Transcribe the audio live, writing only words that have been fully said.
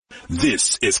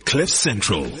This is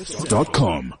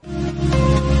CliffCentral.com.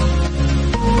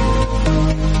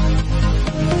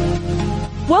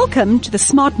 Welcome to the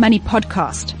Smart Money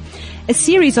Podcast, a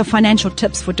series of financial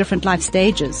tips for different life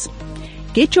stages.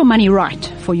 Get your money right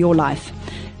for your life.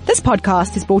 This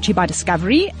podcast is brought to you by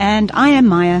Discovery, and I am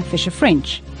Maya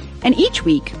Fisher-French. And each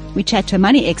week, we chat to a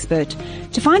money expert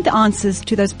to find the answers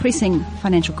to those pressing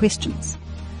financial questions.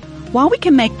 While we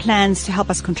can make plans to help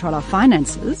us control our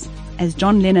finances, as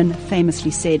John Lennon famously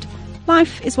said,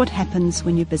 life is what happens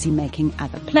when you're busy making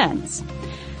other plans.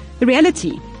 The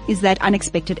reality is that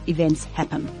unexpected events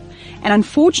happen. And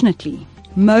unfortunately,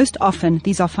 most often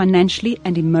these are financially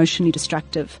and emotionally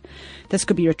destructive. This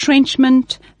could be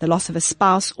retrenchment, the loss of a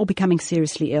spouse, or becoming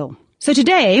seriously ill. So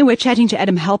today we're chatting to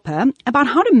Adam Helper about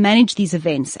how to manage these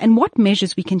events and what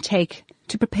measures we can take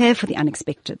to prepare for the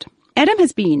unexpected. Adam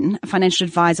has been a financial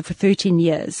advisor for 13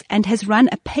 years and has run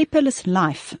a paperless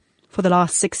life for the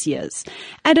last 6 years.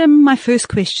 Adam, my first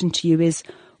question to you is,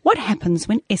 what happens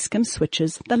when Eskom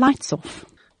switches the lights off?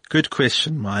 Good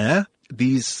question, Maya.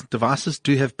 These devices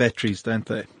do have batteries, don't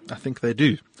they? I think they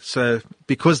do. So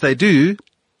because they do,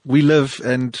 we live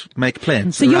and make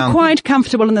plans. So you're quite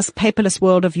comfortable in this paperless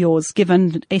world of yours,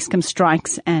 given Eskom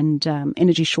strikes and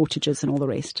energy shortages and all the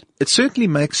rest? It certainly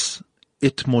makes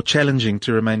it more challenging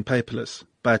to remain paperless,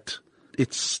 but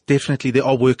it's definitely, there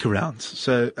are workarounds.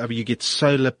 So you get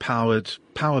solar-powered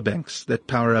power banks that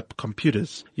power up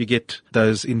computers. You get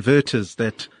those inverters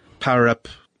that power up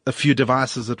a few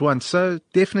devices at once. So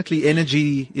definitely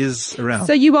energy is around.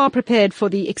 So you are prepared for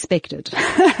the expected.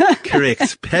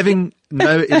 Correct. Having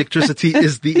no electricity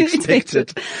is the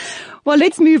expected. Well,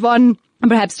 let's move on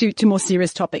perhaps to more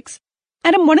serious topics.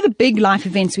 Adam, one of the big life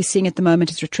events we're seeing at the moment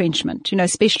is retrenchment,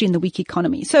 especially in the weak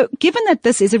economy. So given that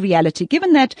this is a reality,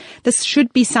 given that this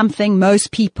should be something most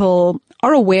people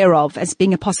are aware of as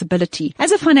being a possibility,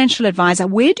 as a financial advisor,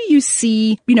 where do you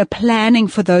see, planning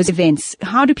for those events?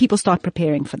 How do people start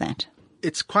preparing for that?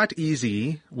 It's quite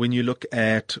easy when you look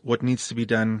at what needs to be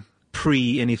done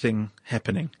pre anything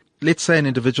happening. Let's say an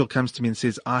individual comes to me and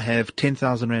says, I have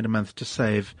 10,000 Rand a month to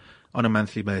save on a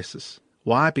monthly basis.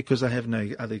 Why? Because I have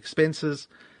no other expenses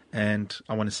and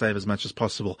I want to save as much as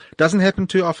possible. Doesn't happen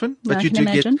too often, but you do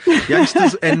imagine. Get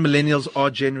youngsters and millennials are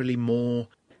generally more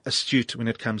astute when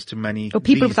it comes to money. Or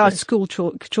people without school,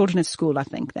 children at school, I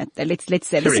think. Let's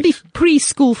say. Correct. This would be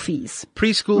pre-school fees.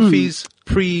 Pre-school fees,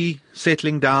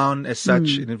 pre-settling down as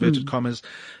such, in inverted commas.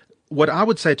 What I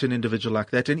would say to an individual like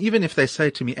that, and even if they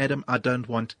say to me, Adam, I don't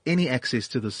want any access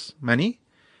to this money,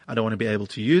 I don't want to be able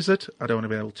to use it, I don't want to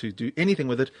be able to do anything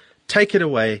with it, take it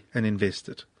away and invest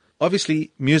it.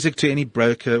 Obviously, music to any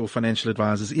broker or financial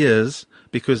advisor's ears,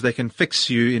 because they can fix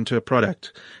you into a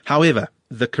product. However,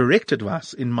 the correct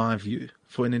advice, in my view,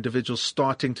 for an individual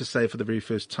starting to save for the very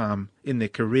first time in their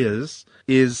careers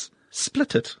is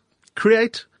split it.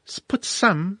 Put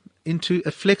some into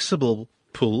a flexible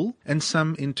pool and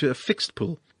some into a fixed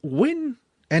pool. And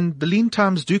the lean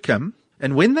times do come,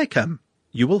 and when they come,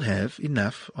 you will have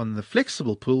enough on the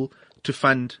flexible pool to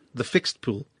fund the fixed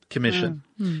pool commission.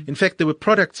 In fact, there were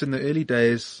products in the early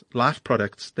days, life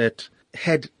products, that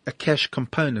had a cash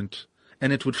component,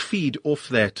 and it would feed off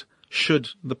that should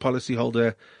the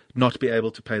policyholder not be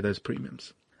able to pay those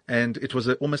premiums. And it was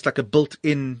almost like a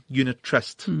built-in unit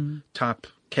trust type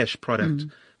cash product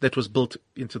that was built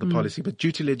into the policy. But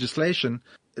due to legislation,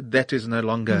 that is no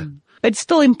longer. But it's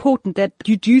still important that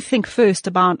you do think first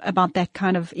about that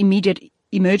kind of immediate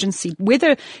emergency,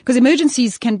 because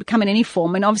emergencies can come in any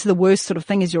form. And obviously the worst sort of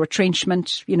thing is your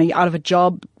retrenchment. You're out of a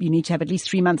job. You need to have at least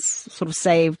 3 months sort of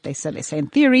saved. They say in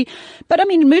theory. But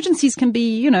emergencies can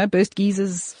be, burst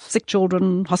geysers, sick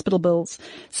children, hospital bills.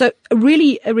 So a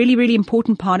really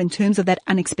important part in terms of that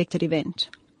unexpected event.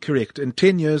 Correct. And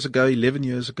 10 years ago, 11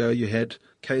 years ago, you had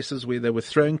cases where they were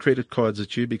throwing credit cards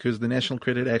at you because the National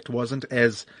Credit Act wasn't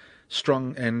as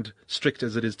strong and strict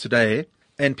as it is today.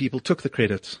 And people took the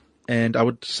credit. And I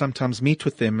would sometimes meet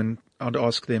with them and I'd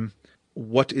ask them,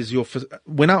 what is your,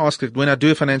 when I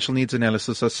do a financial needs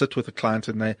analysis, I sit with a client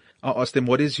and I ask them,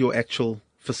 what is your actual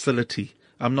facility?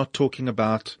 I'm not talking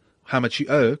about how much you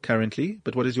owe currently,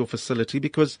 but what is your facility?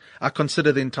 Because I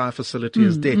consider the entire facility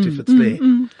as debt if it's there.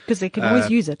 Because they can always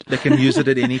use it. They can use it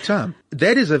at any time.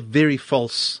 That is a very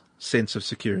false sense of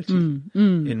security,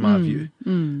 in my view,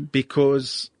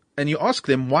 because. And you ask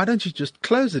them, why don't you just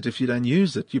close it if you don't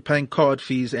use it? You're paying card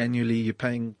fees annually. You're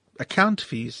paying account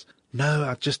fees. No,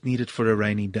 I just need it for a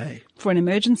rainy day. For an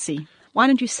emergency. Why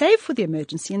don't you save for the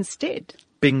emergency instead?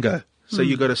 Bingo. So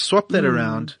you got to swap that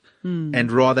around and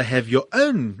rather have your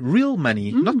own real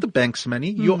money, not the bank's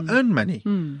money, your own money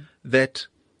that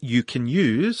you can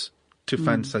use to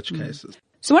fund such cases.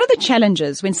 So one of the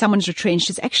challenges when someone's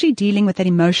retrenched is actually dealing with that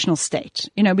emotional state.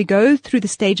 You know, we go through the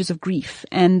stages of grief,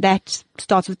 and that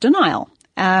starts with denial,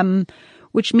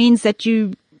 which means that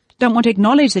you don't want to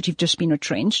acknowledge that you've just been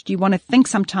retrenched. You want to think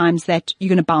sometimes that you're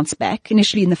going to bounce back,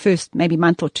 initially in the first maybe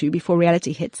month or two before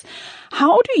reality hits.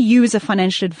 How do you as a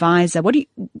financial advisor, what do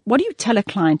you tell a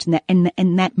client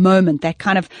in that moment, that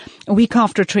kind of a week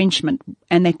after retrenchment,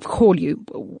 and they call you?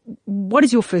 What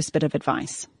is your first bit of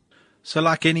advice? So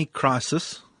like any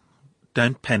crisis,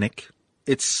 don't panic.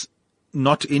 It's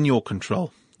not in your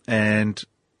control. And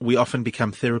we often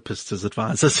become therapists as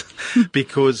advisors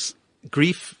because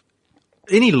grief,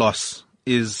 any loss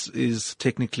is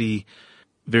technically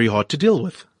very hard to deal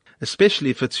with,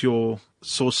 especially if it's your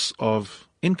source of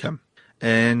income.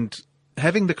 And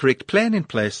having the correct plan in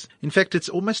place, in fact, it's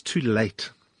almost too late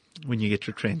when you get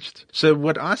retrenched. So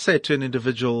what I say to an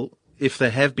individual, if they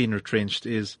have been retrenched,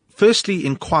 is firstly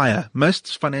inquire.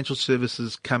 Most financial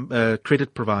services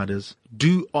credit providers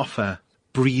do offer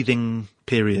breathing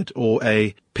period, or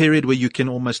a period where you can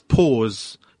almost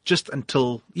pause just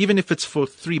until, even if it's for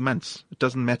 3 months, it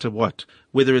doesn't matter what,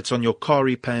 whether it's on your car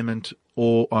repayment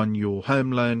or on your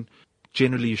home loan.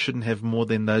 Generally, you shouldn't have more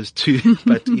than those two.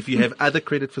 But if you have other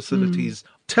credit facilities,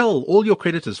 tell all your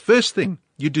creditors. First thing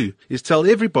you do is tell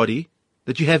everybody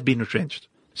that you have been retrenched.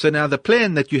 So now the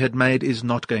plan that you had made is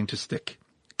not going to stick.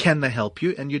 Can they help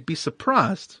you? And you'd be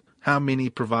surprised how many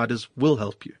providers will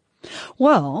help you.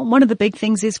 Well, one of the big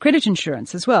things is credit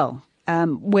insurance as well.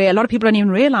 Where a lot of people don't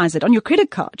even realize it. On your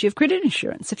credit card, you have credit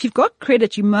insurance. If you've got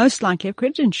credit, you most likely have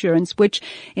credit insurance, which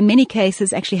in many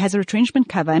cases actually has a retrenchment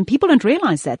cover. And people don't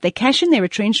realize that. They cash in their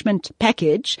retrenchment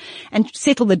package and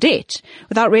settle the debt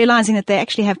without realizing that they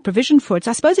actually have provision for it.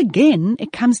 So I suppose, again,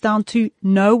 it comes down to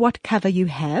know what cover you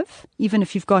have. Even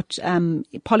if you've got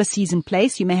policies in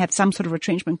place, you may have some sort of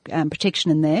retrenchment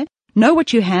protection in there. Know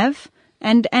what you have.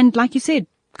 And like you said,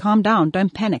 calm down.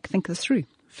 Don't panic. Think this through.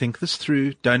 Think this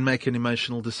through. Don't make an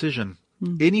emotional decision.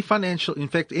 Any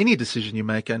decision you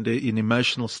make under an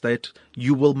emotional state,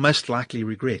 you will most likely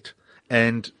regret.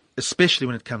 And especially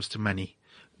when it comes to money.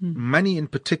 Money in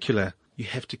particular, you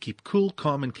have to keep cool,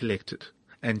 calm and collected.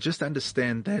 And just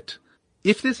understand that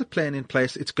if there's a plan in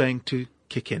place, it's going to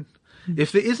kick in.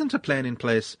 If there isn't a plan in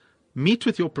place, meet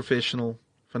with your professional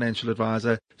financial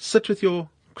advisor, sit with your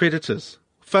creditors,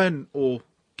 phone or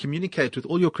communicate with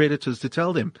all your creditors to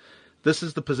tell them, this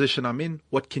is the position I'm in.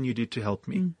 What can you do to help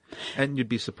me? And you'd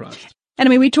be surprised. And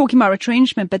I mean, we're talking about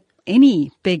retrenchment, but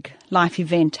any big life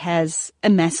event has a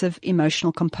massive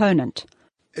emotional component.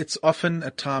 It's often a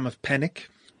time of panic.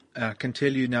 I can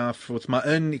tell you now, with my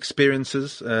own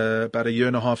experiences, about 1.5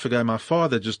 years ago, my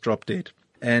father just dropped dead.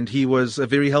 And he was a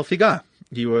very healthy guy.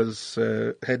 He was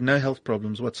had no health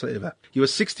problems whatsoever. He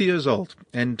was 60 years old.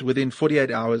 And within 48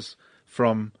 hours,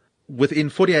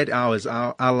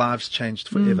 our lives changed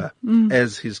forever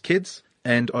as his kids.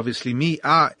 And obviously me,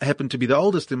 I happen to be the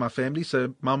oldest in my family.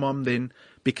 So my mom then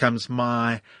becomes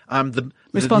I'm the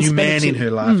new man in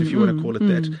her life, if you want to call it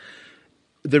that.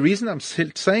 The reason I'm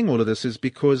saying all of this is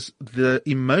because the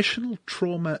emotional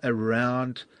trauma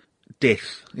around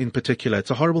death in particular,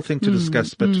 it's a horrible thing to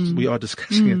discuss, but we are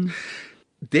discussing it.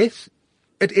 Death,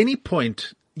 at any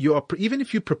point, even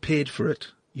if you're prepared for it,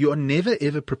 you are never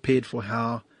ever prepared for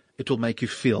how it will make you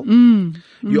feel.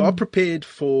 You are prepared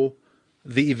for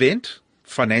the event,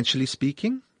 financially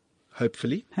speaking,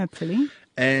 hopefully.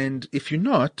 And if you're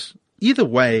not, either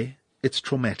way, it's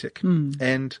traumatic.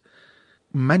 And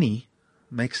money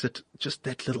makes it just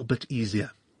that little bit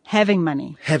easier. Having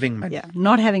money. Yeah.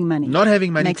 Not having money.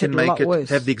 Can make it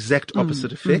have the exact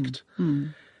opposite effect.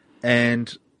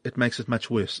 And it makes it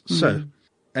much worse. So,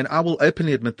 and I will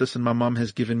openly admit this, and my mom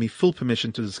has given me full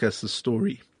permission to discuss this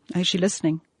story. Is she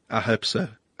listening? I hope so.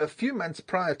 A few months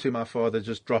prior to my father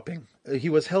just dropping, he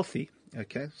was healthy.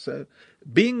 Okay. So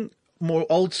being more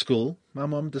old school, my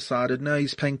mom decided, no,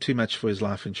 he's paying too much for his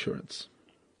life insurance.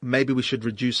 Maybe we should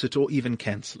reduce it or even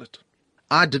cancel it.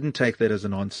 I didn't take that as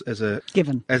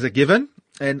a given.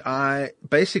 And I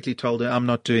basically told her I'm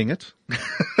not doing it.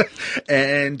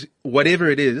 And whatever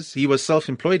it is, he was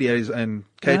self-employed. He had his own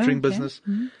catering business.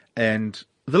 And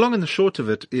the long and the short of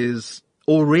it is,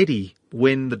 already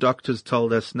when the doctors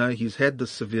told us, no, he's had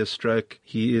this severe stroke,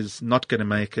 he is not going to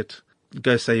make it,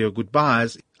 go say your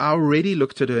goodbyes, I already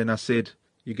looked at her and I said,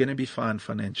 you're going to be fine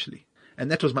financially. And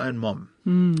that was my own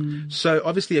mom. So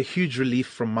obviously a huge relief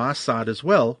from my side as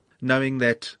well, knowing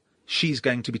that she's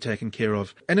going to be taken care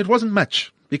of. And it wasn't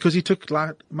much, because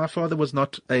my father was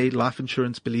not a life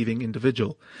insurance believing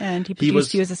individual. And he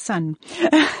produced you as a son.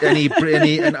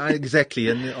 Exactly.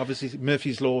 And obviously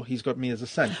Murphy's Law, he's got me as a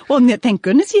son. Well, thank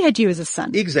goodness he had you as a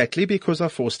son. Exactly, because I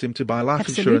forced him to buy life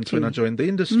insurance when I joined the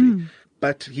industry.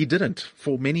 But he didn't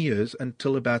for many years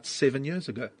until about 7 years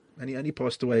ago. And he only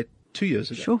passed away 2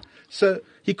 years ago. Sure. So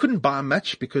he couldn't buy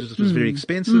much because it was very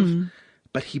expensive,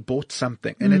 but he bought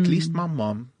something. And at least my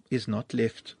mom is not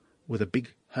left with a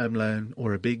big home loan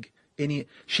or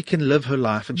she can live her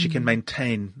life and she can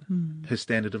maintain her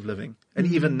standard of living. And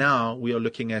even now we are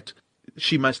looking at,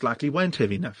 she most likely won't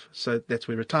have enough. So that's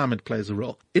where retirement plays a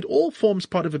role. It all forms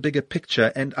part of a bigger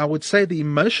picture. And I would say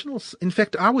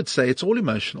I would say it's all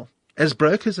emotional. As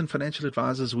brokers and financial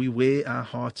advisors, we wear our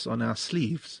hearts on our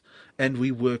sleeves and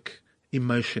we work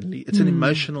emotionally. It's an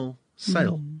emotional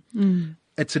sale.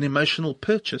 It's an emotional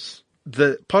purchase.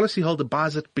 The policyholder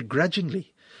buys it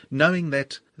begrudgingly, knowing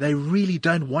that they really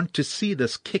don't want to see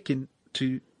this kick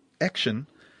into action.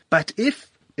 But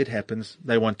if it happens,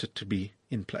 they want it to be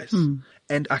in place.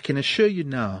 And I can assure you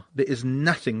now, there is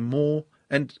nothing more.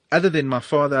 And other than my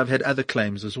father, I've had other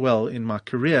claims as well in my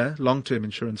career, long-term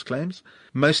insurance claims,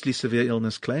 mostly severe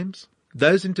illness claims.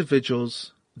 Those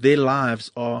individuals, their lives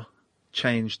are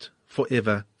changed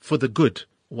forever for the good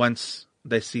once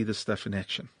they see this stuff in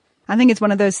action. I think it's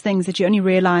one of those things that you only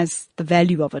realize the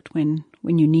value of it when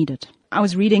you need it. I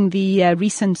was reading the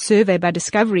recent survey by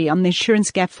Discovery on the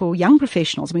insurance gap for young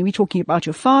professionals. I mean, we're talking about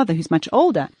your father who's much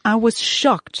older. I was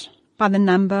shocked by the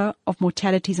number of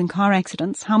mortalities in car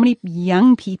accidents, how many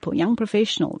young people, young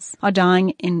professionals are dying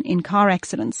in car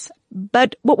accidents.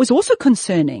 But what was also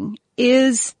concerning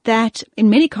is that in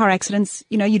many car accidents,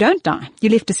 you don't die.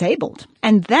 You're left disabled.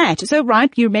 And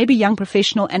you may be a young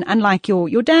professional, and unlike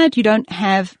your dad, you don't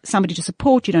have somebody to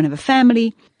support, you don't have a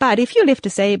family. But if you're left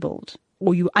disabled,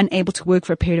 or you're unable to work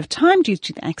for a period of time due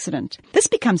to the accident, this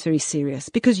becomes very serious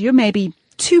because you're maybe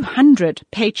 200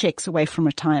 paychecks away from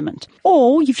retirement.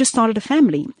 Or you've just started a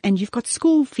family and you've got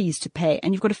school fees to pay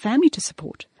and you've got a family to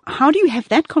support. How do you have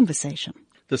that conversation?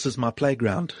 This is my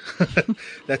playground.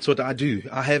 That's what I do.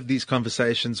 I have these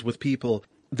conversations with people.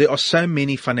 There are so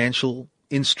many financial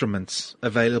instruments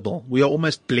available. We are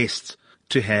almost blessed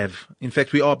to have, in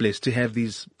fact, we are blessed to have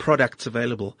these products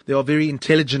available. There are very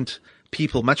intelligent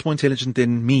people, much more intelligent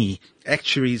than me,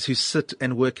 actuaries who sit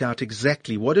and work out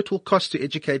exactly what it will cost to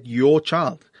educate your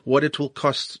child, what it will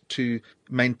cost to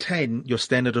maintain your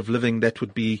standard of living. That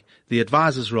would be the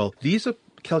advisor's role. These are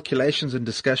calculations and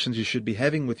discussions you should be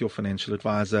having with your financial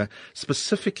advisor,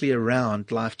 specifically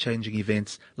around life-changing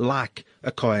events like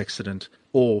a car accident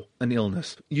or an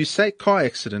illness. You say car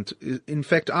accident. In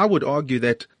fact, I would argue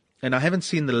that, and I haven't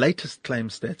seen the latest claim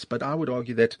stats, but I would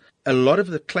argue that a lot of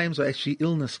the claims are actually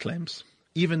illness claims,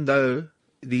 even though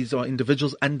these are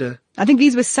individuals under... I think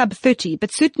these were sub 30,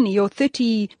 but certainly your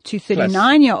 30 to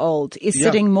 39-year-old is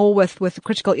sitting more with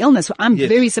critical illness. I'm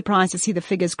very surprised to see the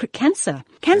figures. Cancer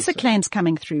claims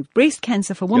coming through, breast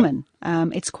cancer for women.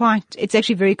 It's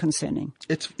actually very concerning.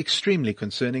 It's extremely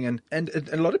concerning. And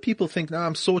a lot of people think, no,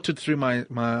 I'm sorted through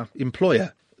my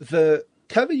employer. The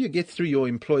cover you get through your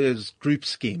employer's group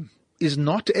scheme is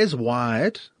not as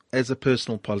wide as a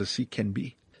personal policy can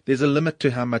be. There's a limit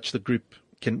to how much the group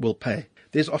will pay.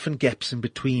 There's often gaps in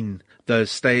between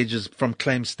those stages, from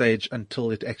claim stage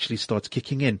until it actually starts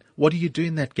kicking in. What do you do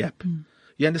in that gap?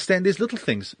 You understand, there's little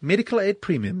things. Medical aid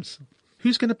premiums.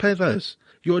 Who's going to pay those?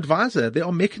 Your advisor. There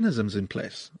are mechanisms in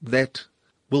place that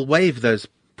will waive those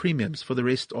premiums for the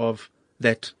rest of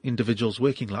that individual's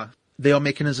working life. There are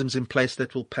mechanisms in place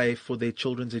that will pay for their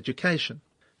children's education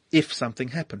if something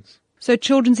happens. So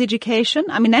children's education,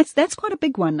 I mean, that's quite a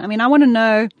big one. I mean, I want to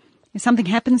know, if something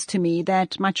happens to me,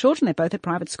 that my children, they're both at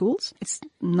private schools. It's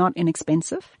not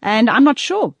inexpensive. And I'm not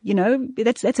sure,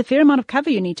 that's a fair amount of cover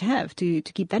you need to have to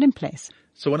keep that in place.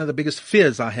 So one of the biggest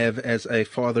fears I have as a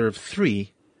father of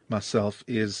three myself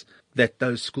is that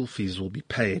those school fees will be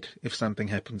paid if something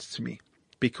happens to me,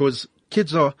 because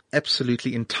kids are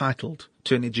absolutely entitled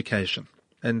to an education,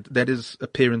 and that is a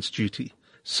parent's duty.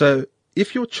 So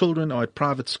if your children are at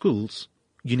private schools,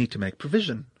 you need to make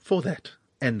provision for that.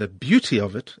 And the beauty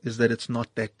of it is that it's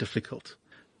not that difficult.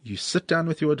 You sit down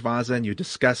with your advisor and you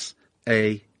discuss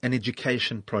an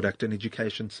education product, an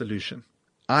education solution.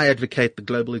 I advocate the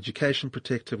Global Education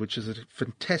Protector, which is a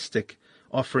fantastic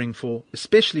offering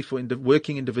especially for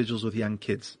working individuals with young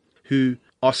kids who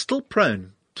are still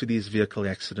prone to these vehicle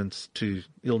accidents, to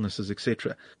illnesses,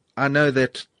 etc. I know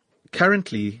that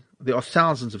currently there are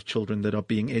thousands of children that are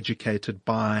being educated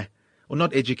by, or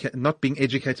not being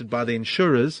educated by the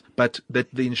insurers, but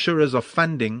that the insurers are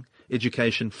funding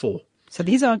education for. So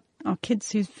these are are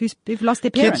kids who've lost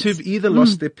their parents. Kids who've either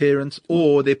lost their parents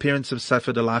or their parents have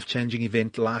suffered a life-changing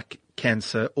event like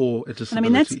cancer or a disability. And I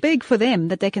mean, that's big for them,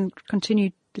 that the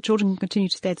children can continue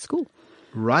to stay at school.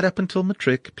 Right up until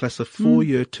matric, plus a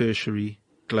 4-year tertiary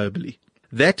globally.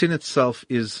 That in itself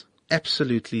is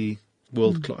absolutely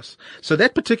world class. So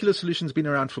that particular solution has been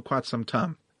around for quite some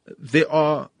time. There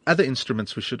are other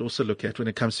instruments we should also look at when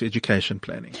it comes to education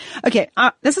planning. Okay,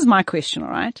 this is my question, all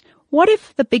right? What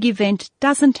if the big event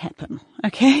doesn't happen?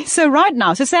 Okay, so right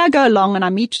now, so say I go along and I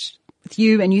meet with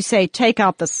you and you say, take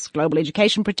out this global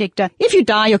education protector. If you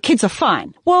die, your kids are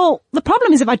fine. Well, the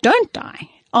problem is if I don't die,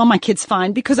 are my kids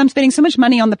fine? Because I'm spending so much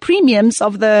money on the premiums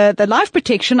of the life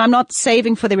protection, I'm not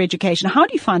saving for their education. How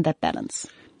do you find that balance?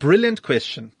 Brilliant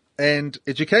question. And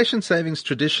education savings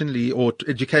traditionally, or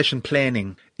education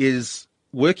planning, is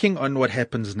working on what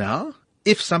happens now.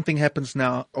 If something happens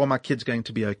now, are my kids going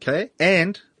to be okay?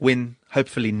 And when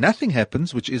hopefully nothing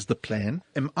happens, which is the plan,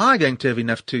 am I going to have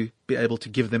enough to be able to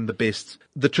give them the best?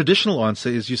 The traditional answer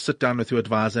is you sit down with your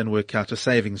advisor and work out a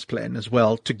savings plan as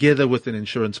well, together with an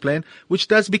insurance plan, which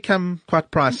does become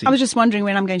quite pricey. I was just wondering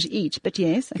when I'm going to eat, but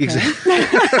yes. Okay. Exactly.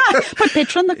 Put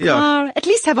petrol in the car. At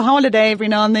least have a holiday every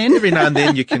now and then. Every now and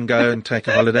then you can go and take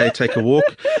a holiday, take a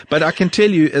walk. But I can tell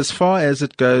you, as far as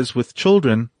it goes with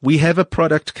children, we have a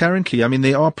product currently. I mean,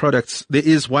 there are products. There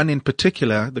is one in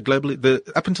particular,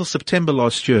 up until September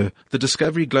last year, the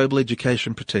Discovery Global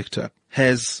Education Protector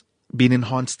has been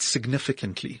enhanced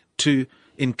significantly to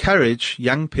encourage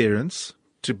young parents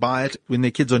to buy it when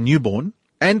their kids are newborn,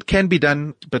 and can be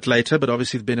done a bit later, but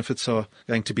obviously the benefits are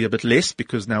going to be a bit less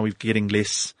because now we're getting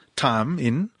less time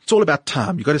in. It's all about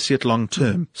time. You've got to see it long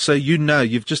term. So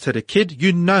you've just had a kid.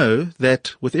 You know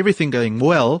that with everything going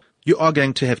well, you are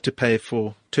going to have to pay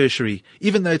for tertiary.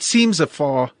 Even though it seems a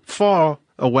far, far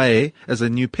away as a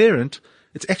new parent,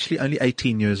 it's actually only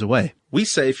 18 years away. We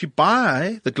say if you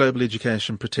buy the Global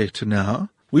Education Protector now,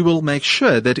 we will make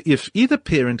sure that if either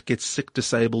parent gets sick,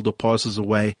 disabled, or passes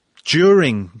away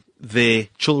during their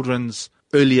children's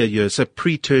earlier years, so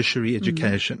pre-tertiary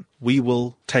education, we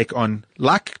will take on,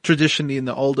 like traditionally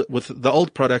with the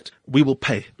old product, we will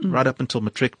pay right up until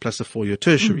matric plus a 4-year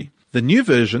tertiary. The new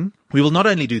version, we will not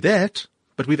only do that,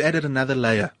 but we've added another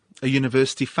layer, a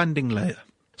university funding layer.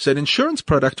 So an insurance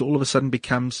product all of a sudden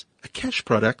becomes a cash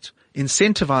product,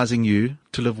 incentivizing you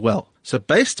to live well. So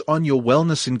based on your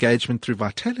wellness engagement through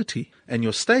Vitality and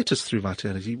your status through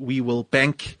Vitality, we will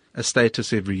bank a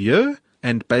status every year.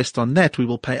 And based on that, we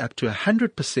will pay up to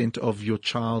 100% of your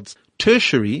child's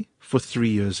tertiary for 3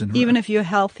 years in a row. Even if you're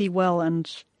healthy, well,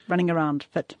 and running around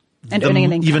fit and earning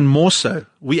an income. Even more so.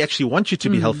 We actually want you to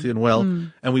be healthy and well,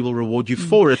 and we will reward you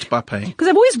for it by paying. Because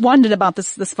I've always wondered about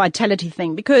this Vitality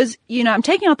thing, because, I'm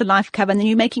taking out the life cover and then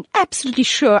you're making absolutely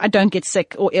sure I don't get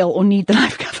sick or ill or need the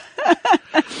life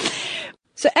cover.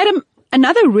 So Adam,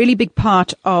 another really big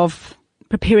part of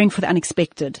preparing for the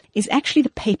unexpected is actually the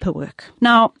paperwork.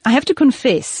 Now, I have to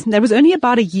confess, that was only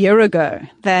about a year ago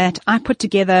that I put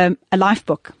together a life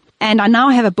book. And I now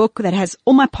have a book that has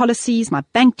all my policies, my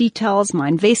bank details, my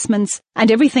investments, and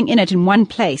everything in it in one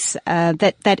place,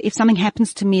 that if something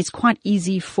happens to me, it's quite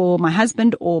easy for my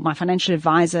husband or my financial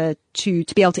advisor to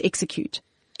be able to execute.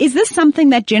 Is this something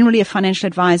that generally a financial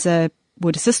advisor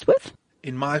would assist with?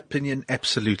 In my opinion,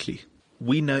 absolutely.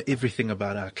 We know everything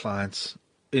about our clients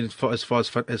as far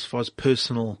as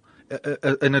personal.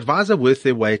 An advisor worth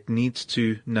their weight needs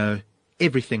to know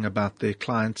everything about their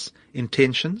clients'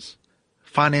 intentions,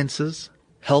 finances,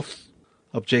 health,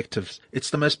 objectives. It's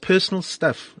the most personal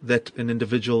stuff that an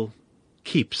individual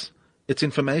keeps. It's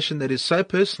information that is so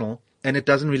personal, and it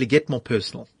doesn't really get more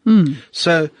personal.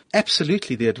 So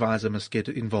absolutely the advisor must get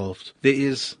involved. There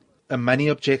is a money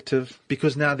objective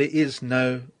because now there is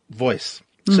no voice.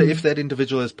 So if that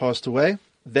individual has passed away,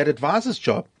 that advisor's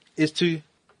job is to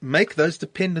make those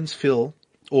dependents feel,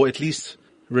 or at least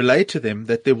relay to them,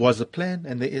 that there was a plan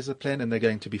and there is a plan and they're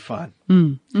going to be fine.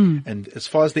 And as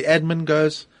far as the admin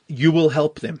goes, you will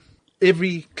help them.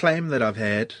 Every claim that I've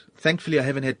had, thankfully I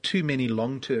haven't had too many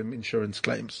long-term insurance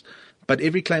claims, but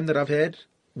every claim that I've had,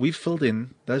 we've filled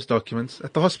in those documents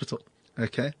at the hospital.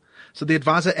 Okay. So the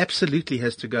advisor absolutely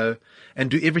has to go and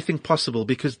do everything possible,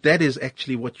 because that is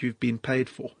actually what you've been paid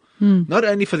for. Not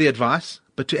only for the advice,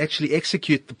 but to actually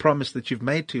execute the promise that you've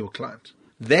made to your client.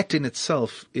 That in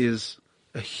itself is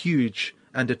a huge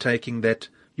undertaking that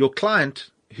your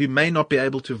client, who may not be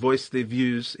able to voice their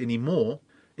views anymore,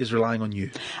 is relying on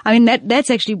you. I mean, that's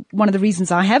actually one of the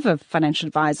reasons I have a financial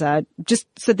advisor, just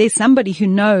so there's somebody who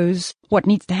knows what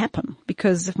needs to happen.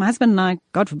 Because if my husband and I,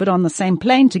 God forbid, are on the same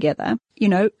plane together,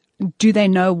 do they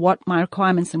know what my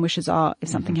requirements and wishes are if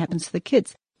something happens to the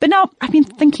kids? But now I've been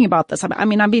thinking about this. I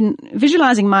mean, I've been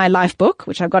visualizing my life book,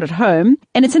 which I've got at home,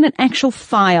 and it's in an actual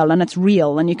file and it's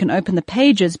real and you can open the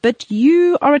pages, but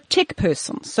you are a tech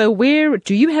person. So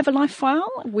do you have a life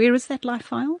file? Where is that life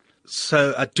file?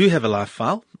 So I do have a life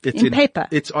file. It's in paper?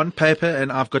 It's on paper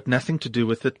and I've got nothing to do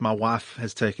with it. My wife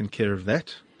has taken care of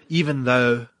that, even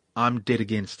though I'm dead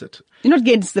against it. You're not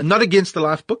against Not against the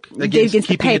life book. Against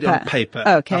keeping the paper. It on paper.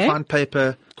 Okay. I find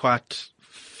paper quite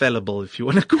fallible, if you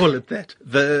want to call it that.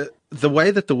 The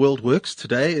way that the world works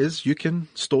today is you can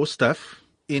store stuff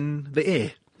in the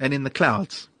air and in the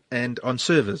clouds and on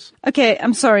servers. Okay,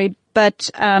 I'm sorry,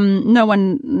 but no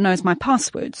one knows my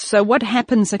passwords. So what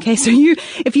happens? Okay, so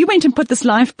if you went and put this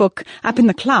life book up in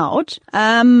the cloud,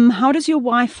 how does your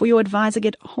wife or your advisor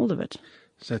get hold of it?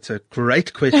 So that's a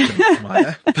great question,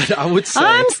 Maya. But I would say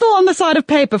I'm still on the side of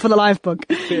paper for the life book.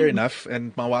 Fair enough,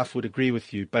 and my wife would agree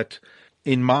with you. But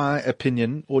in my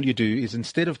opinion, all you do is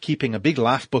instead of keeping a big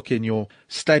life book in your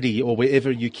study or wherever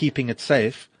you're keeping it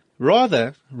safe,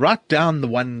 rather write down the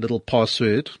one little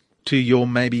password to your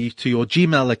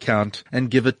Gmail account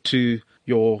and give it to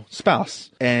your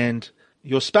spouse. And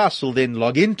your spouse will then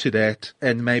log into that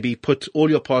and maybe put all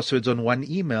your passwords on one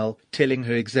email telling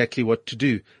her exactly what to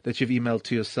do that you've emailed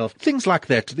to yourself. Things like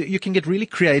that. You can get really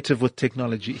creative with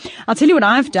technology. I'll tell you what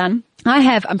I've done.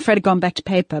 I'm afraid I've gone back to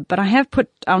paper, but I have put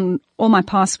on all my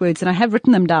passwords and I have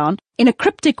written them down in a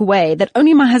cryptic way that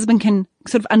only my husband can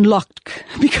sort of unlock,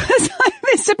 because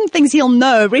there's certain things he'll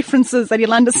know, references that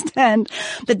he'll understand,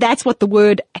 that's what the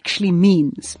word actually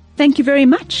means. Thank you very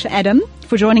much, Adam,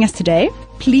 for joining us today.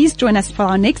 Please join us for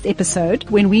our next episode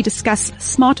when we discuss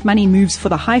smart money moves for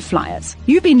the high flyers.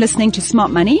 You've been listening to Smart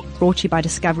Money, brought to you by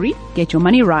Discovery. Get your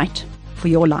money right for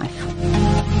your life.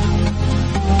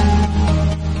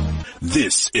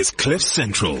 This is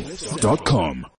CliffCentral.com.